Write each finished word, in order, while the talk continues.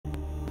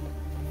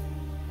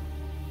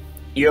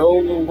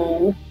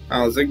Yo,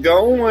 how's it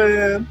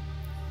going?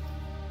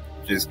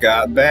 Just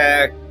got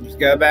back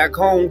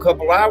home a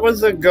couple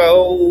hours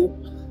ago.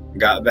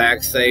 Got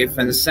back safe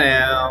and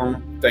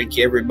sound. Thank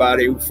you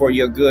everybody for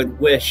your good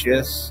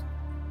wishes.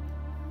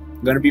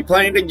 Gonna be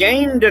playing the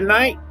game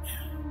tonight.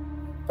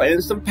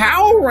 Playing some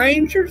Power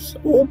Rangers.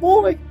 Oh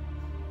boy.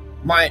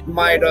 Might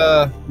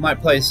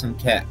play some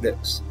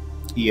tactics.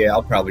 Yeah,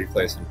 I'll probably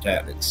play some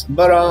tactics.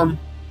 But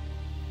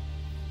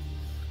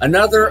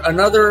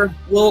another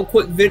little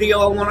quick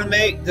video I want to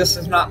make. This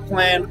is not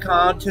planned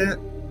content,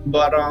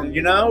 but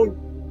you know,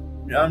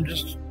 I'm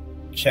just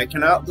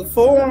checking out the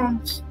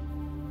forums.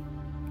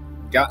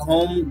 Got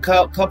home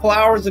a couple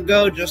hours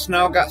ago, just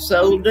now got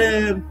settled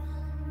in.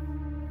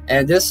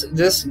 And this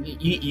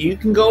you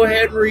can go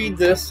ahead and read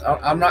this.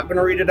 I'm not going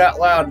to read it out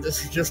loud.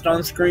 This is just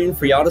on screen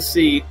for y'all to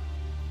see.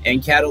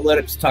 And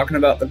Catalytic's talking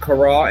about the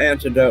Kara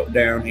antidote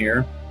down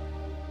here.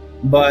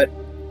 But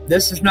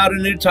this is not a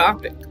new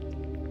topic.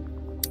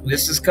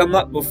 This has come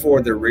up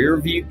before, the rear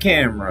view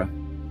camera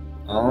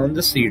on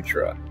the sea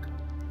truck.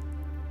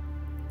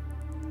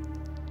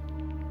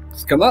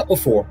 It's come up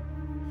before.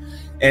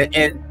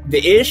 And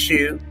the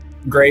issue,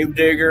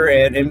 Gravedigger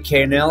and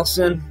MK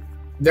Nelson,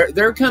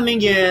 they're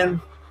coming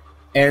in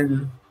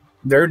and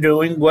they're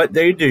doing what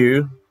they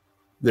do.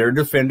 They're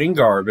defending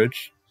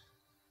garbage.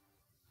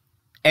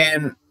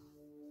 And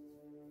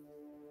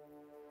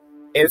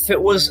if it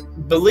was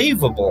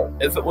believable,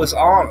 if it was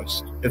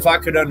honest, if I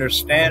could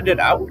understand it,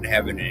 I wouldn't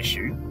have an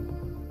issue.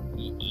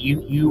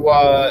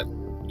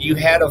 You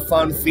had a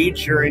fun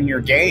feature in your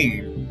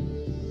game,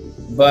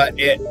 but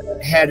it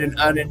had an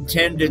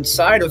unintended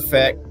side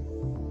effect,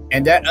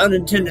 and that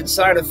unintended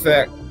side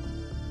effect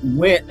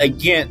went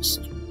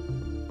against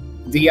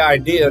the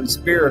idea and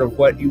spirit of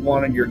what you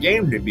wanted your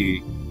game to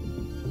be.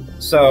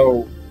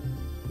 So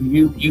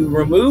you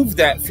removed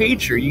that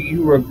feature.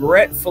 You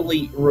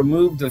regretfully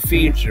removed the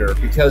feature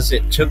because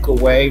it took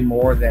away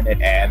more than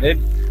it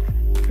added.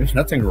 There's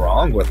nothing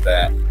wrong with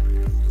that.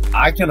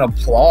 I can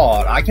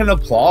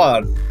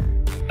applaud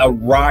a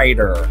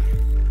writer,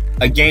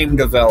 a game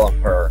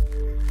developer,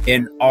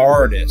 an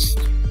artist.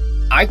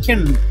 I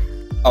can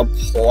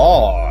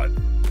applaud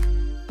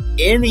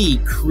any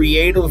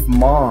creative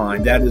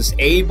mind that is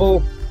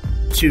able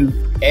to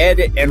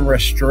edit and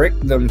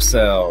restrict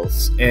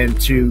themselves and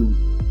to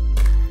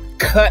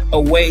cut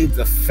away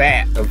the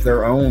fat of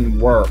their own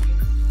work.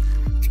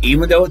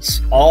 Even though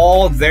it's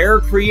all their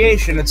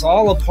creation, it's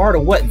all a part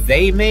of what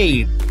they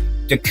made,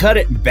 to cut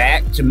it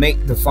back to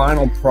make the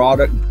final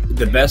product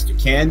the best it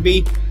can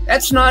be,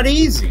 that's not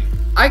easy.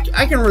 I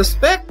can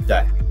respect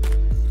that.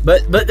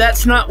 But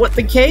that's not what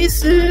the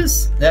case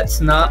is.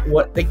 That's not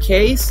what the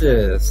case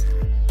is.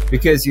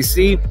 Because you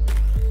see,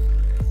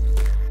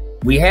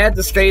 we had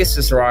the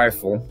stasis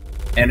rifle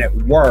and it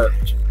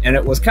worked. And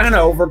it was kind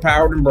of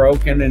overpowered and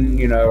broken, and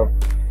you know,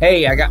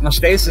 hey, I got my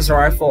stasis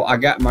rifle, I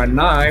got my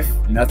knife,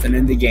 nothing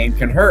in the game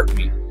can hurt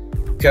me.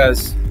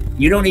 Because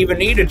you don't even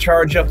need to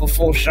charge up a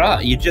full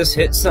shot. You just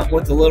hit something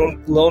with a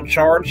little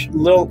short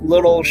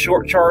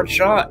charge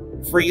shot,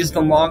 freeze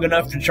them long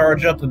enough to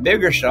charge up a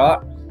bigger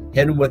shot,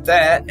 hit them with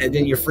that, and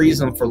then you freeze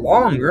them for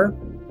longer.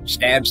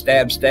 Stab,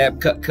 stab, stab,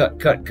 cut, cut,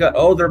 cut, cut.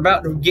 Oh, they're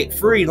about to get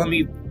free. Let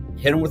me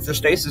hit them with the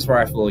stasis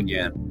rifle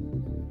again.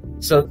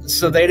 So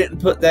they didn't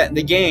put that in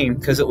the game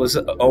because it was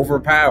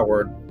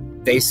overpowered.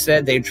 They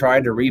said they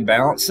tried to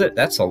rebalance it.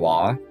 That's a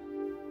lie.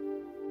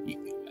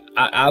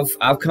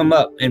 I've come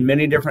up in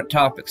many different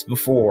topics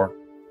before,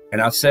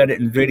 and I've said it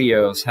in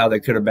videos how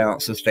they could have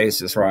balanced the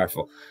stasis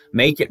rifle.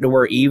 Make it to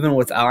where even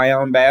with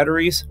ion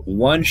batteries,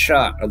 one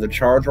shot of the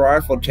charge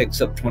rifle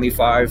takes up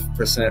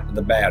 25% of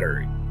the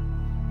battery.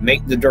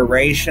 Make the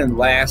duration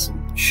last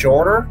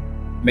shorter.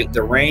 Make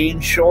the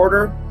range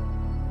shorter.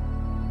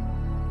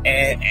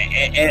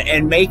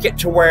 And make it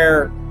to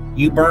where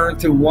you burn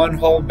through one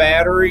whole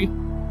battery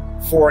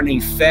for an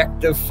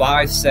effective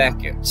 5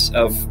 seconds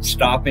of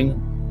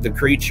stopping the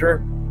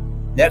creature.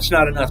 That's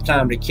not enough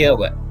time to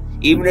kill it.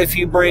 Even if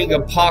you bring a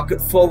pocket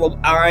full of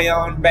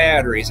ion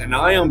batteries, and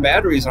ion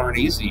batteries aren't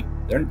easy.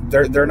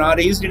 They're not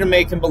easy to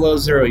make in below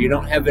zero. You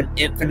don't have an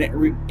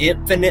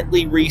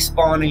infinitely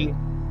respawning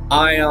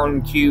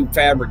ion cube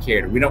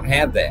fabricator. We don't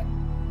have that.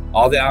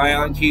 All the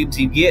ion cubes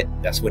you get,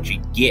 that's what you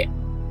get.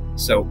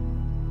 So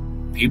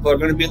people are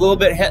going to be a little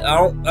bit...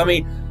 I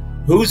mean,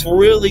 who's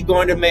really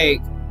going to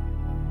make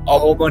a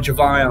whole bunch of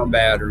ion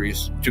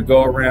batteries to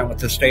go around with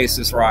the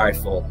stasis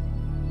rifle?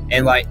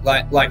 And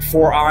like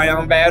 4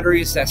 ion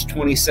batteries, that's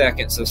 20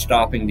 seconds of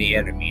stopping the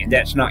enemy, and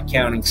that's not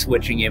counting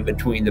switching in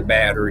between the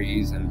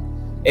batteries. And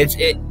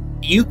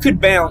you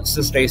could balance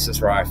the stasis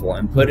rifle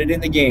and put it in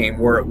the game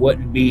where it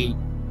wouldn't be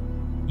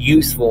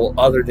useful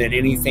other than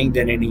anything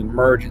than an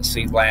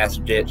emergency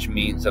last-ditch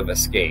means of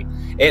escape.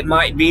 It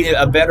might be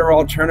a better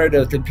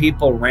alternative to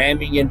people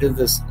ramming into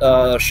this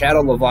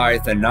Shadow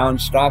Leviathan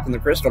non-stop in the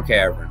Crystal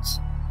Caverns.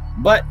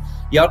 But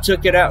y'all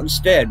took it out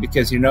instead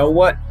because you know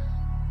what?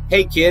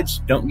 Hey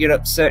kids, don't get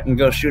upset and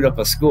go shoot up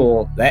a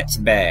school. That's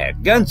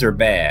bad. Guns are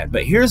bad.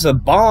 But here's a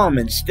bomb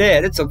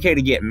instead. It's okay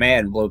to get mad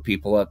and blow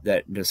people up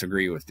that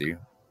disagree with you.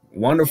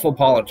 Wonderful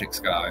politics,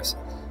 guys.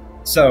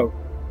 So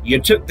you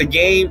took the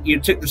game, you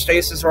took the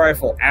stasis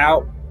rifle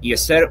out, you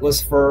said it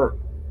was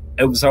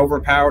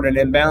overpowered and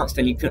imbalanced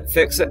and you couldn't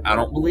fix it. I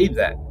don't believe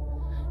that.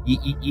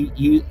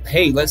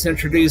 Hey, let's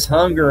introduce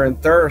hunger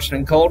and thirst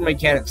and cold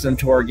mechanics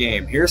into our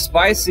game. Here's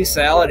spicy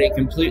salad. It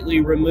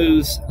completely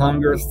removes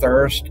hunger,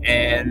 thirst,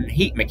 and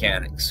heat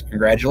mechanics.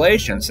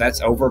 Congratulations,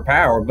 that's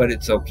overpowered, but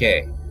it's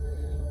okay.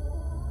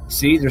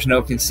 See, there's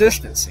no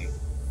consistency.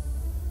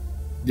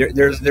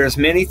 There's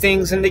many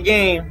things in the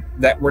game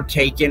that were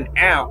taken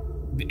out,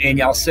 and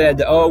y'all said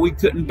that, oh, we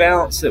couldn't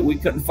balance it, we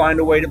couldn't find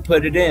a way to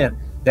put it in.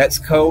 That's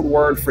code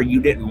word for you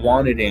didn't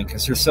want it in,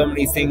 because there's so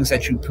many things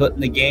that you put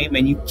in the game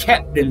and you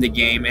kept in the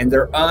game, and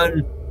they're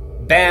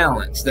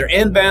unbalanced. They're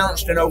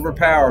imbalanced and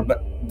overpowered,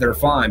 but they're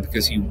fine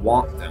because you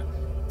want them.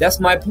 That's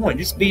my point.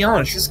 Just be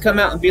honest. Just come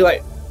out and be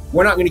like,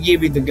 we're not going to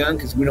give you the gun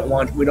because we don't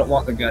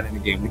want the gun in the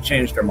game. We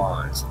changed our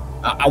minds.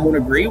 I won't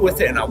agree with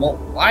it and I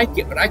won't like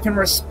it, but I can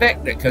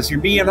respect it because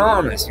you're being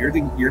honest. You're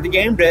the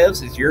game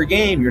devs. It's your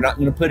game. You're not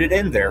going to put it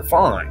in there.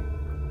 Fine.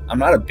 I'm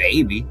not a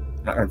baby.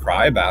 I'm not going to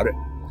cry about it.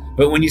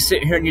 But when you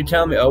sit here and you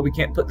tell me, oh, we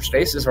can't put the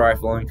stasis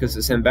rifle in because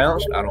it's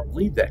imbalanced, I don't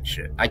believe that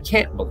shit. I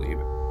can't believe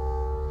it.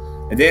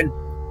 And then,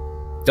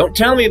 don't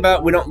tell me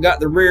about we don't got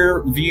the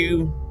rear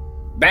view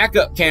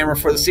backup camera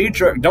for the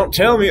C-Truck. Don't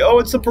tell me, oh,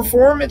 it's a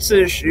performance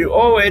issue.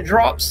 Oh, it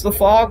drops the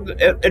fog.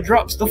 It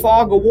drops the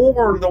fog of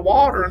war, the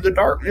water, the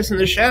darkness, and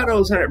the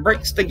shadows, and it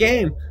breaks the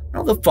game.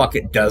 No, the fuck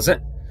it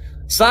doesn't.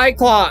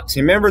 Cyclops,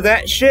 you remember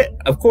that shit?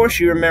 Of course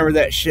you remember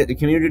that shit. The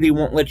community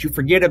won't let you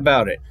forget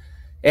about it.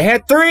 It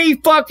had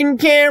 3 fucking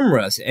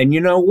cameras, and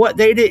you know what?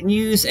 They didn't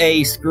use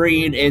a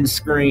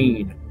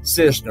screen-in-screen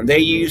system. They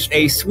used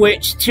a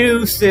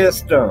switch-to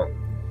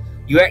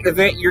system. You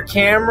activate your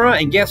camera,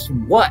 and guess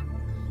what?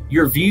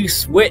 Your view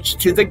switched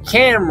to the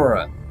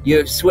camera.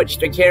 You switched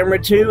to camera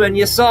 2, and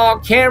you saw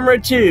camera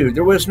 2.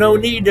 There was no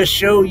need to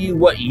show you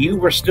what you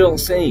were still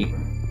seeing.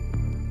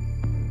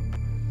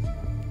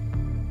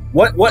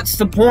 What's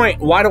the point?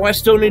 Why do I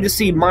still need to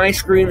see my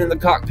screen in the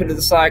cockpit of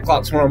the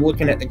Cyclops when I'm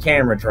looking at the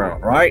camera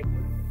drone, right?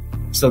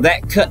 So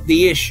that cut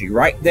the issue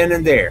right then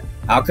and there.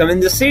 How come in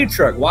the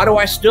C-Truck? Why do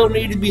I still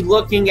need to be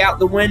looking out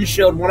the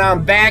windshield when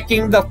I'm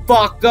backing the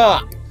fuck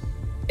up?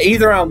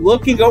 Either I'm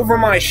looking over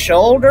my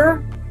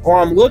shoulder or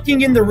I'm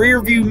looking in the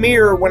rear view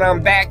mirror when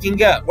I'm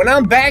backing up. When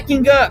I'm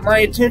backing up, my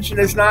attention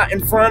is not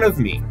in front of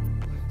me.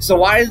 So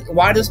why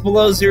does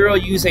Below Zero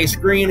use a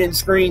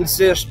screen-in-screen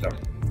system?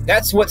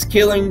 That's what's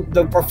killing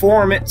the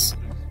performance.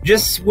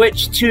 Just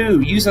switch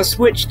to. Use a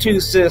switch-to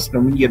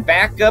system. When you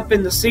back up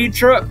in the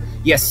C-Truck,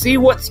 you see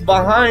what's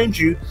behind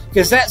you,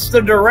 because that's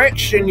the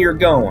direction you're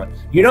going.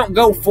 You don't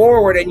go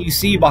forward and you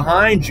see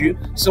behind you,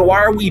 so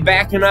why are we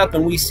backing up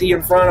and we see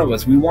in front of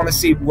us? We want to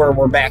see where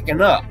we're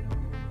backing up.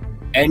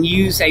 And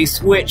use a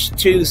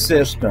switch-to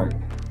system.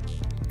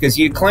 Because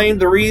you claim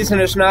the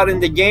reason it's not in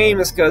the game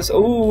is because,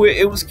 oh,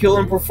 it was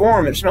killing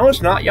performance. No,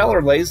 it's not. Y'all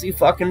are lazy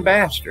fucking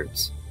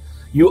bastards.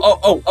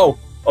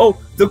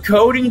 The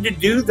coding to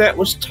do that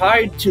was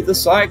tied to the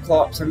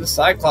Cyclops, and the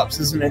Cyclops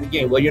isn't in the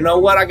game. Well, you know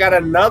what? I got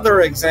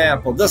another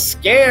example. The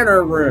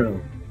scanner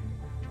room.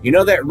 You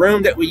know that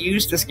room that we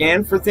use to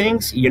scan for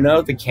things? You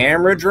know, the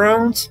camera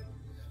drones?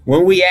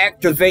 When we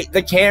activate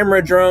the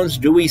camera drones,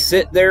 do we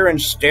sit there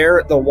and stare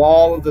at the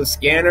wall of the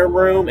scanner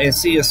room and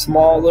see a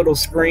small little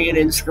screen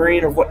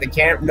of what the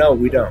camera... No,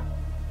 we don't.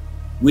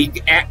 We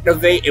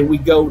activate and we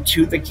go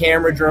to the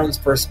camera drone's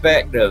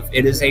perspective.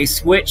 It is a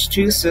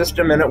switch-to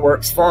system and it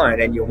works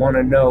fine. And you want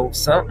to know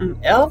something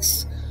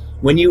else?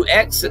 When you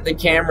exit the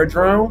camera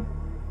drone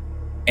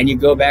and you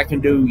go back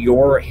into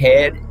your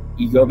head,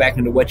 you go back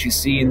into what you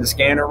see in the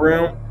scanner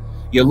room,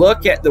 you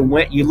look at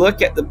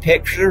the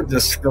picture,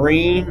 the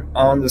screen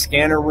on the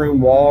scanner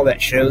room wall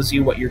that shows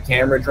you what your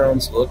camera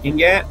drone's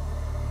looking at.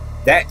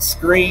 That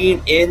screen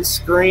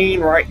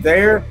right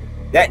there,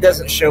 that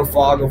doesn't show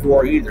fog of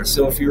war either.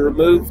 So if you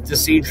remove the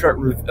C-Truck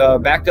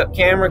backup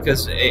camera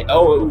because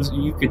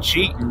you could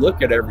cheat and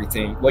look at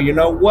everything. Well, you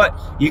know what?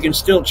 You can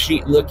still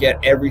cheat and look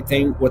at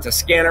everything with a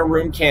scanner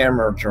room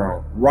camera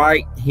drone.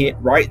 Right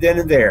then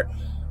and there.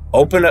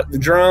 Open up the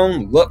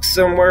drone, look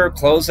somewhere,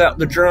 close out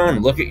the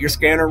drone, look at your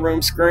scanner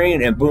room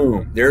screen, and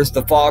boom, there's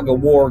the fog of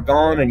war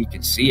gone, and you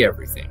can see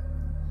everything.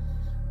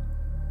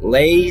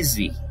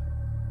 Lazy.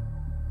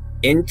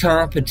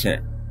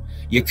 Incompetent.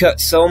 You cut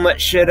so much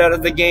shit out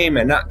of the game,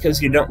 and not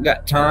because you don't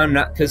got time,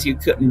 not because you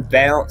couldn't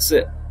balance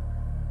it.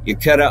 You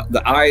cut out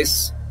the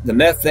ice, the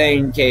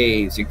methane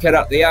caves, you cut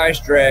out the ice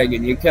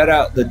dragon, you cut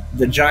out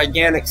the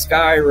gigantic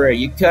sky ray,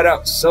 you cut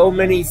out so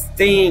many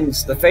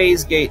things, the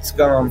phase gate's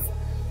gone.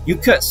 You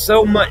cut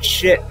so much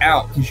shit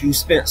out because you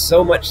spent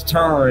so much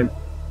time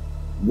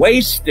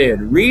wasted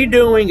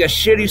redoing a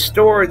shitty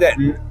story that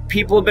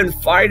people have been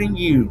fighting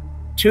you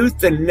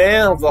tooth and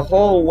nail the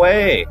whole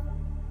way.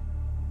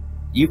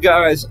 You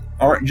guys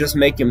aren't just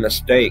making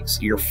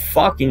mistakes. You're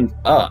fucking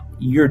up.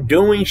 You're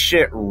doing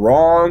shit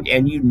wrong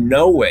and you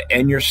know it,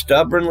 and you're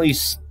stubbornly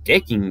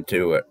sticking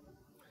to it.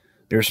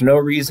 There's no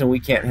reason we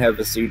can't have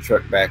a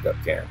C-Truck backup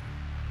camera.